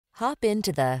Hop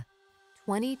into the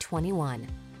 2021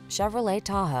 Chevrolet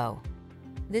Tahoe.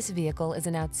 This vehicle is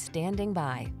an outstanding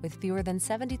buy with fewer than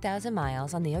 70,000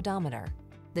 miles on the odometer.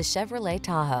 The Chevrolet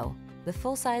Tahoe, the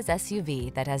full-size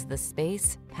SUV that has the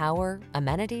space, power,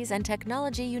 amenities, and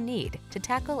technology you need to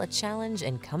tackle a challenge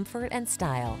in comfort and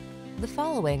style. The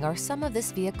following are some of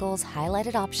this vehicle's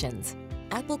highlighted options: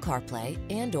 Apple CarPlay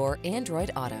and/or Android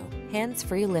Auto,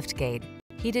 hands-free liftgate,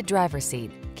 heated driver's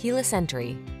seat, keyless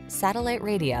entry, satellite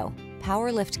radio,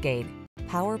 power liftgate,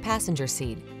 power passenger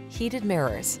seat, heated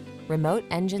mirrors, remote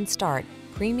engine start,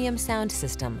 premium sound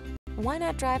system. Why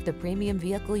not drive the premium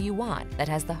vehicle you want that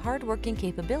has the hard-working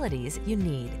capabilities you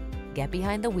need? Get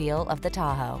behind the wheel of the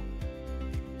Tahoe.